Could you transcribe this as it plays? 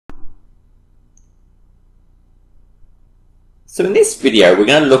So in this video, we're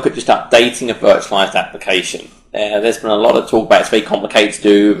going to look at just updating a virtualized application. There's been a lot of talk about it's very complicated to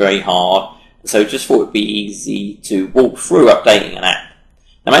do, very hard. So just thought it would be easy to walk through updating an app.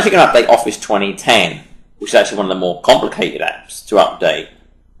 Now I'm actually going to update Office 2010, which is actually one of the more complicated apps to update.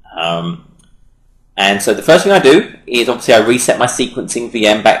 And so the first thing I do is obviously I reset my sequencing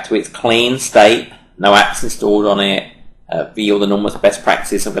VM back to its clean state, no apps installed on it, via all the normal best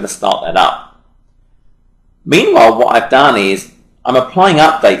practices. I'm going to start that up. Meanwhile, what I've done is I'm applying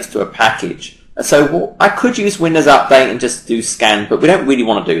updates to a package. So I could use Windows Update and just do scan, but we don't really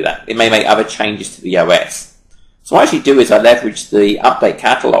want to do that. It may make other changes to the OS. So what I actually do is I leverage the update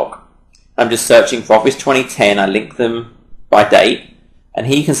catalog. I'm just searching for Office 2010. I link them by date. And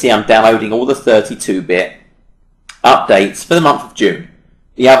here you can see I'm downloading all the 32-bit updates for the month of June.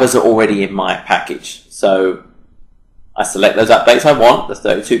 The others are already in my package. So I select those updates I want, the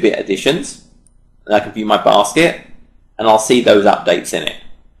 32-bit editions. And I can view my basket, and I'll see those updates in it.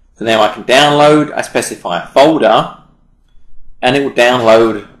 So now I can download, I specify a folder, and it will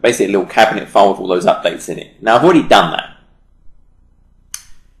download basically a little cabinet file with all those updates in it. Now I've already done that.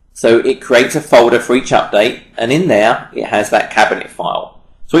 So it creates a folder for each update, and in there it has that cabinet file.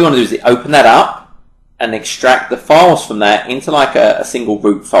 So what we want to do is open that up and extract the files from that into like a single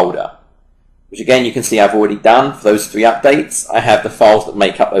root folder, which again you can see I've already done for those 3 updates. I have the files that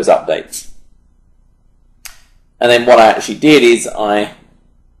make up those updates. And then what I actually did is I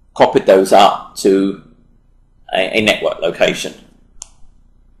copied those up to a network location,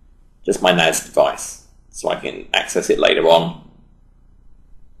 just my NAS device, so I can access it later on.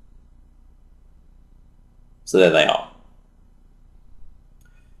 So there they are.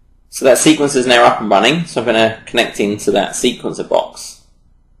 So that sequencer is now up and running, so I'm going to connect into that sequencer box.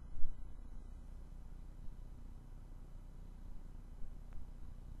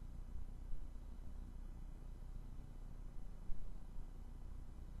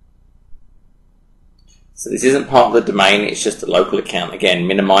 So this isn't part of the domain, it's just a local account, again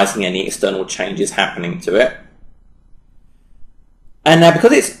minimizing any external changes happening to it. And now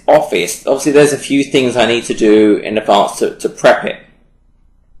because it's Office, obviously there's a few things I need to do in advance to prep it.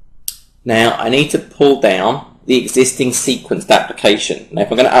 Now I need to pull down the existing sequenced application. Now if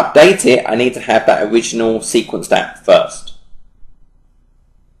I'm going to update it, I need to have that original sequenced app first.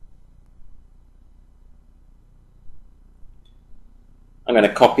 I'm going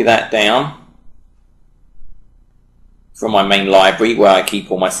to copy that down from my main library where I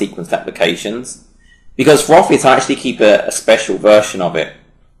keep all my sequenced applications. Because for Office I actually keep a special version of it.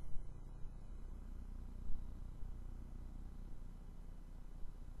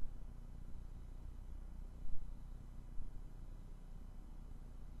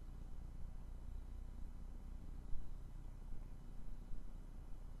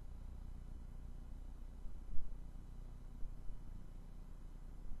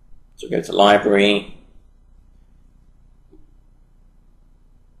 So go to Library.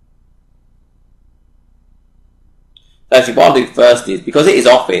 Actually, what I'll do first is, because it is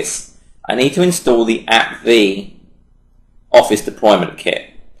Office, I need to install the AppV Office Deployment Kit.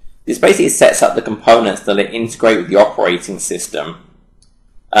 This basically sets up the components that integrate with the operating system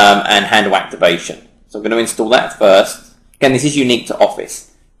and handle activation. So I'm going to install that first. Again, this is unique to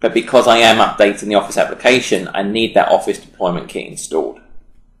Office, but because I am updating the Office application, I need that Office Deployment Kit installed.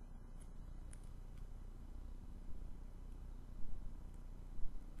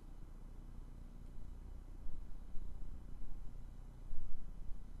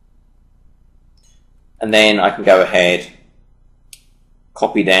 And then I can go ahead,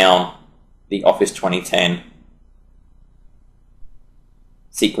 copy down the Office 2010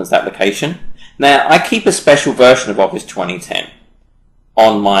 sequenced application. Now I keep a special version of Office 2010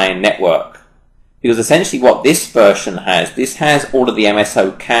 on my network, because essentially what this version has, this has all of the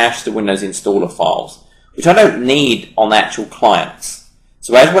MSO cache, the Windows installer files, which I don't need on actual clients.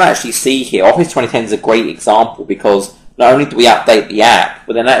 So as we'll actually see here, Office 2010 is a great example because not only do we update the app,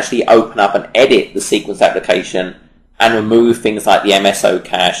 but then actually open up and edit the sequenced application and remove things like the MSO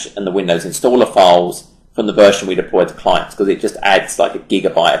cache and the Windows installer files from the version we deploy to clients, because it just adds like a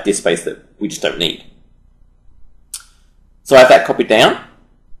gigabyte of disk space that we just don't need. So I have that copied down.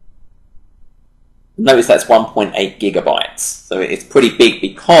 Notice that's 1.8 gigabytes. So it's pretty big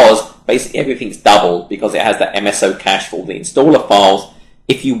because basically everything's doubled because it has that MSO cache for all the installer files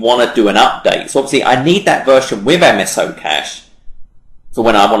if you want to do an update. So obviously I need that version with MSO cache for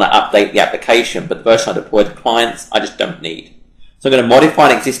when I want to update the application, but the version I deploy to clients, I just don't need. So I'm going to modify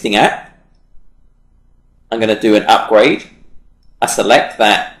an existing app. I'm going to do an upgrade. I select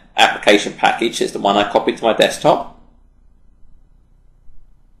that application package, it's the one I copied to my desktop.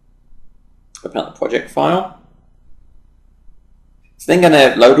 Open up the project file. So then going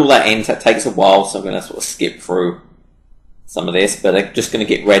to load all that in, so that takes a while, so I'm going to sort of skip through some of this, but I'm just going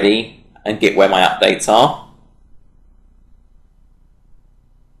to get ready and get where my updates are.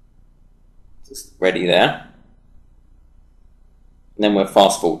 Just ready there. And then we'll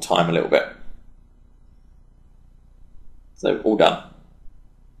fast forward time a little bit. So all done.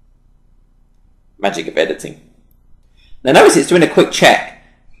 Magic of editing. Now notice it's doing a quick check.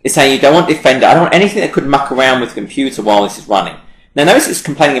 It's saying you don't want Defender. I don't want anything that could muck around with the computer while this is running. Now notice it's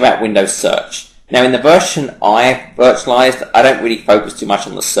complaining about Windows Search. Now in the version I virtualized, I don't really focus too much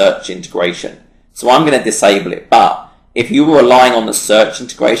on the search integration. So I'm going to disable it. But if you were relying on the search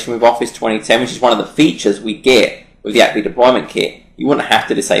integration with Office 2010, which is one of the features we get with the App Deployment Kit, you wouldn't have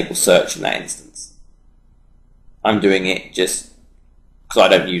to disable search in that instance. I'm doing it just because I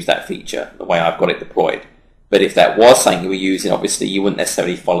don't use that feature the way I've got it deployed. But if that was something you were using, obviously you wouldn't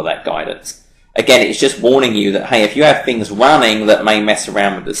necessarily follow that guidance. Again, it's just warning you that, hey, if you have things running that may mess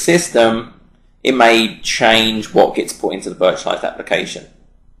around with the system, it may change what gets put into the virtualized application.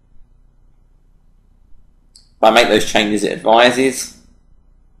 If I make those changes it advises,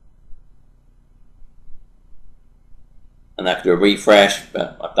 and I could do a refresh,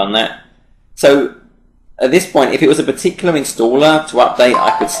 but I've done that. So at this point, if it was a particular installer to update,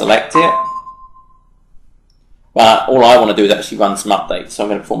 I could select it. But all I want to do is actually run some updates. So I'm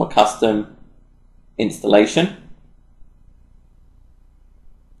going to perform a custom installation.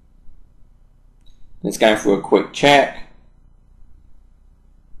 And it's going through a quick check.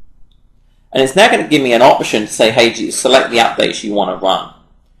 And it's now going to give me an option to say, hey, select the updates you want to run.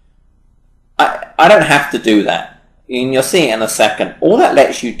 I don't have to do that. And you'll see it in a second. All that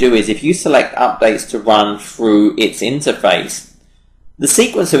lets you do is if you select updates to run through its interface, the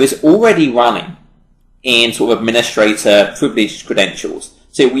sequencer is already running in sort of administrator privileged credentials.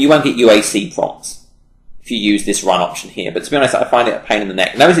 So you won't get UAC prompts if you use this run option here. But to be honest, I find it a pain in the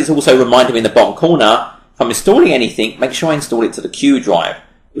neck. Notice it's also reminding me in the bottom corner, if I'm installing anything, make sure I install it to the Q drive,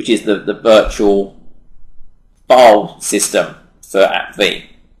 which is the virtual file system for AppV.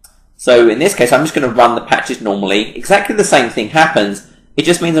 So in this case, I'm just going to run the patches normally. Exactly the same thing happens. It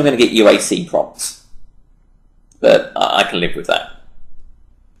just means I'm going to get UAC prompts. But I can live with that.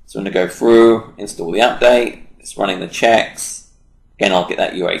 So I'm going to go through, install the update. It's running the checks. Again, I'll get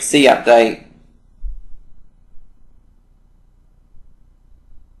that UAC update.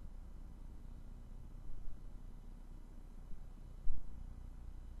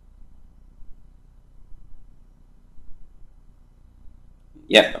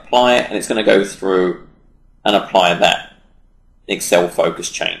 Yep, apply it, and it's going to go through and apply that Excel focus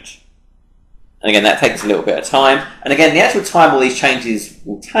change. And again, that takes a little bit of time. And again, the actual time all these changes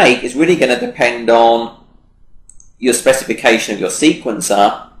will take is really going to depend on your specification of your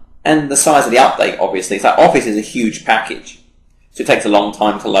sequencer and the size of the update, obviously. So Office is a huge package. So it takes a long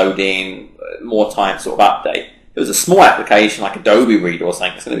time to load in, more time to sort of update. If it was a small application like Adobe Reader or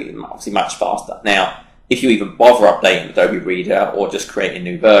something, it's going to be obviously much faster. Now, if you even bother updating Adobe Reader or just create a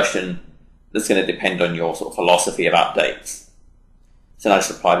new version, that's going to depend on your sort of philosophy of updates. So now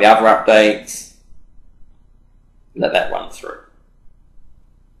just apply the other updates. Let that run through.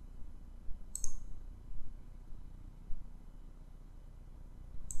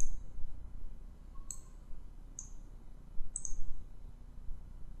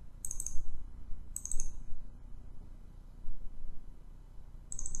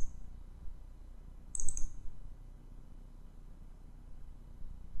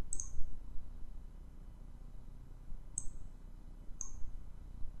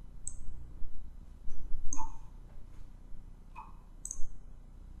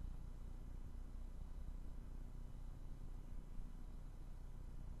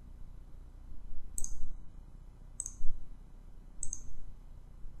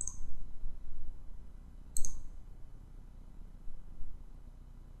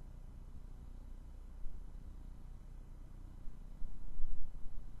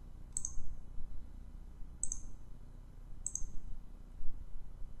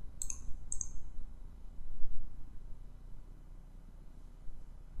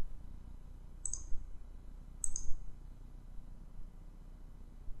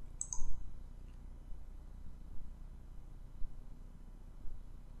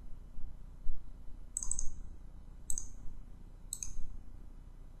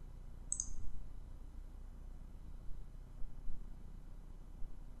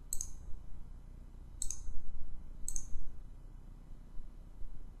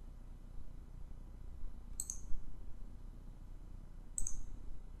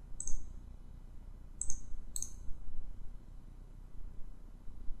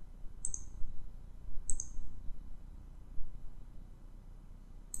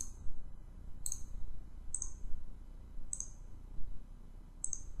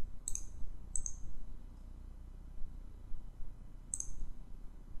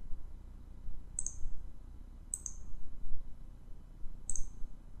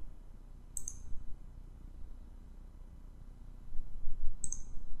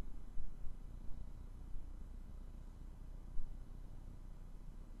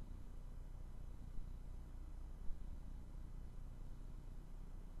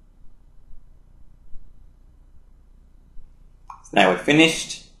 Now we're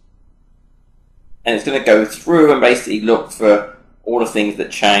finished. And it's going to go through and basically look for all the things that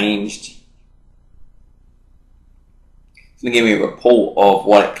changed. It's going to give me a report of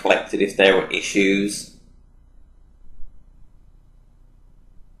what it collected if there were issues.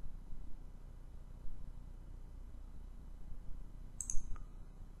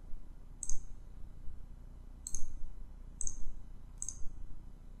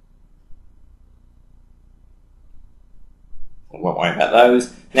 I won't worry about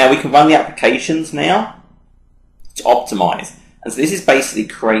those. Now we can run the applications now to optimize. And so this is basically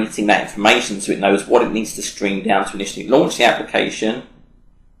creating that information so it knows what it needs to stream down to initially launch the application,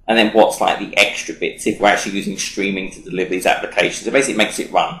 and then what's like the extra bits if we're actually using streaming to deliver these applications. It basically makes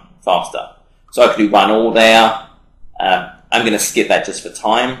it run faster. So I could do run all there. I'm going to skip that just for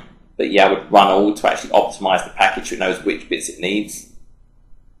time. But yeah, I would run all to actually optimize the package so it knows which bits it needs.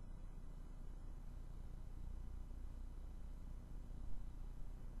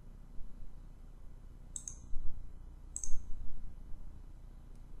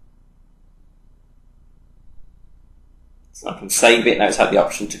 So I can save it. Now it's had the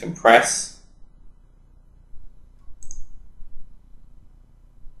option to compress.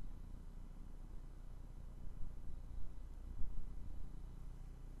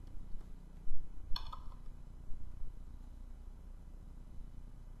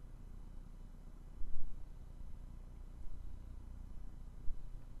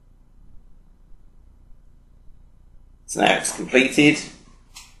 So now it's completed.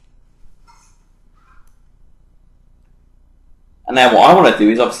 And now what I want to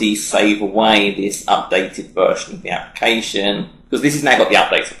do is obviously save away this updated version of the application, because this has now got the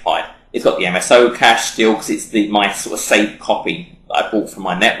updates applied. It's got the MSO cache still, because it's my sort of saved copy that I bought from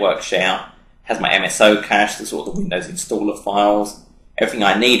my network share. It has my MSO cache, the sort of the Windows installer files, everything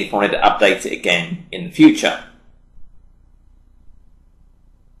I need if I wanted to update it again in the future.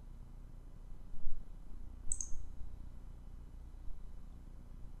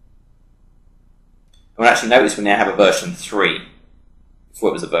 We'll actually notice we now have a version 3. Before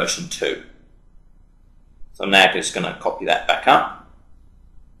it was a version 2. So I'm now just going to copy that back up.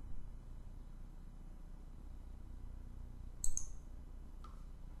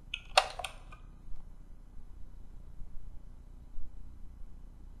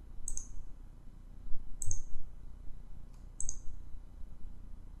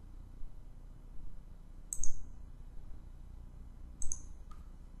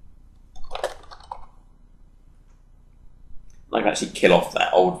 I can actually kill off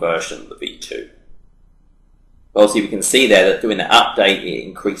that old version of the V2. But obviously we can see there that doing the update, it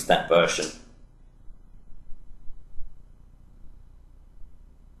increased that version.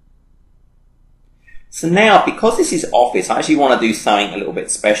 So now, because this is Office, I actually want to do something a little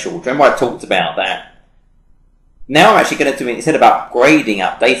bit special. Remember I talked about that? Now I'm actually going to do it, instead of upgrading,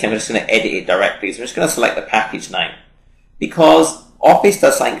 updating, I'm just going to edit it directly. So I'm just going to select the package name. Because Office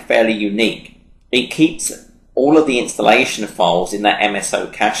does something fairly unique. It keeps all of the installation files in that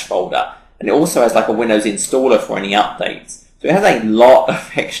MSO cache folder, and it also has like a Windows installer for any updates. So it has a lot of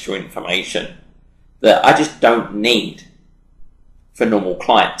extra information that I just don't need for normal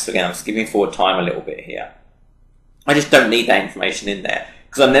clients. So again, I'm skipping forward time a little bit here. I just don't need that information in there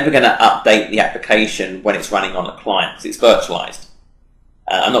because I'm never going to update the application when it's running on a client because it's virtualized.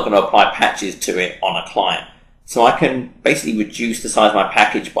 I'm not going to apply patches to it on a client. So I can basically reduce the size of my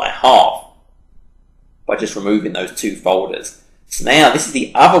package by half by just removing those two folders. So now this is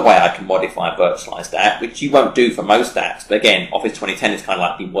the other way I can modify a virtualized app, which you won't do for most apps. But again, Office 2010 is kind of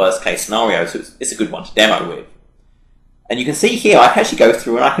like the worst case scenario, so it's a good one to demo with. And you can see here, I can actually go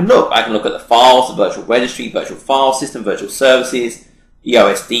through and I can look at the files, the virtual registry, virtual file system, virtual services, the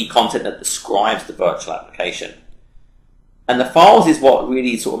OSD content that describes the virtual application. And the files is what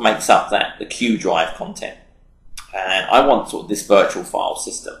really sort of makes up the Q drive content. And I want sort of this virtual file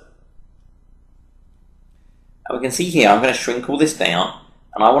system. And we can see here, I'm going to shrink all this down,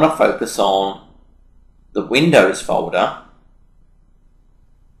 and I want to focus on the Windows folder.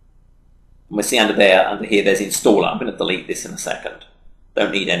 And we see under here, there's installer. I'm going to delete this in a second.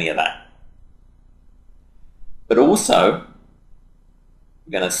 Don't need any of that. But also,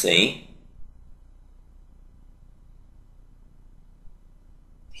 we're going to see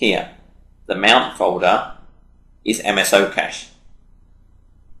here, the mount folder is MSO cache.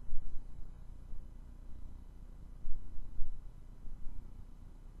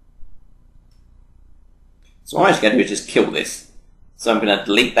 So what I'm actually going to do is just kill this. So I'm going to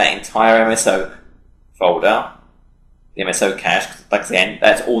delete that entire MSO folder, the MSO cache, because like I said,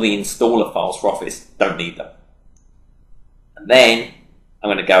 that's all the installer files for Office. Don't need them. And then I'm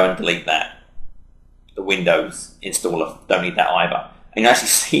going to go and delete that. the Windows installer. Don't need that either. And you actually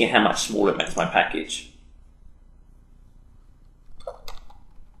see how much smaller it makes my package.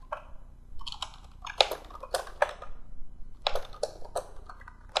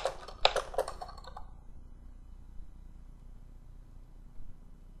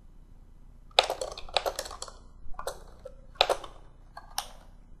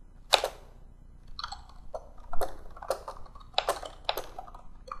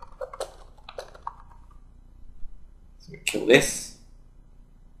 So we kill this.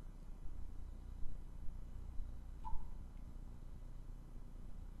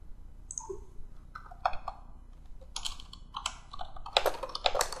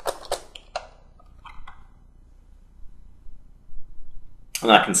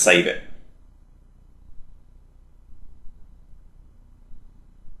 And I can save it.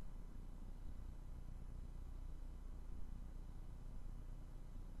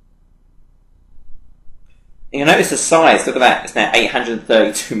 And you'll notice the size, look at that, it's now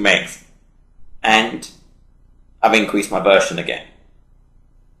 832 megs. And I've increased my version again.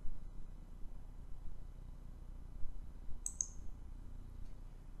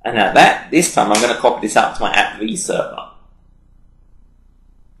 And now this time I'm going to copy this up to my AppV server.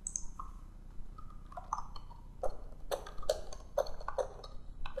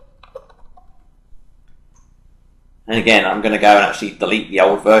 And again, I'm going to go and actually delete the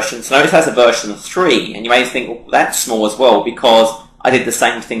old version. So notice it has a version 3, and you may think, well, that's small as well, because I did the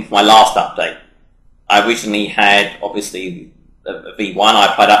same thing for my last update. I originally had, obviously, a V1.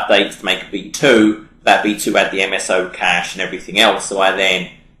 I applied updates to make a V2. That V2 had the MSO cache and everything else, so I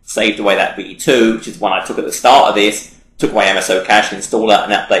then saved away that V2, which is one I took at the start of this, took away MSO cache installer,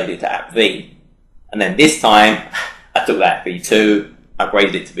 and updated it to AppV. And then this time, I took that V2,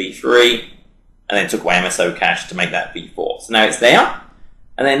 upgraded it to V3, and then took away MSO cache to make that V4. So now it's there.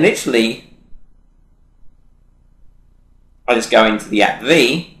 And then literally, I just go into the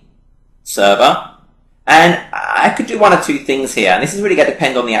AppV server, and I could do one or two things here. And this is really going to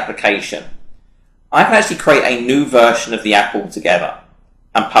depend on the application. I can actually create a new version of the app altogether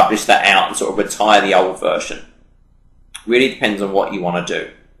and publish that out and sort of retire the old version. Really depends on what you want to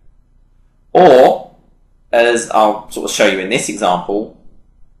do. Or, as I'll sort of show you in this example,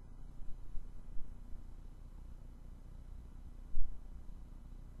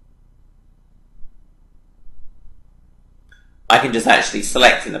 I can just actually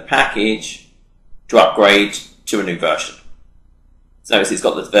select in the package to upgrade to a new version. So notice it's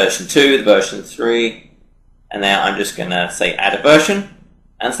got the version 2, the version 3, and now I'm just going to say add a version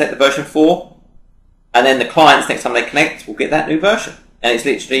and select the version 4, and then the clients, next time they connect, will get that new version. And it's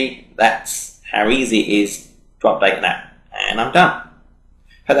literally, that's how easy it is to update an app. And I'm done.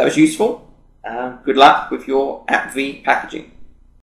 Hope that was useful. Good luck with your AppV packaging.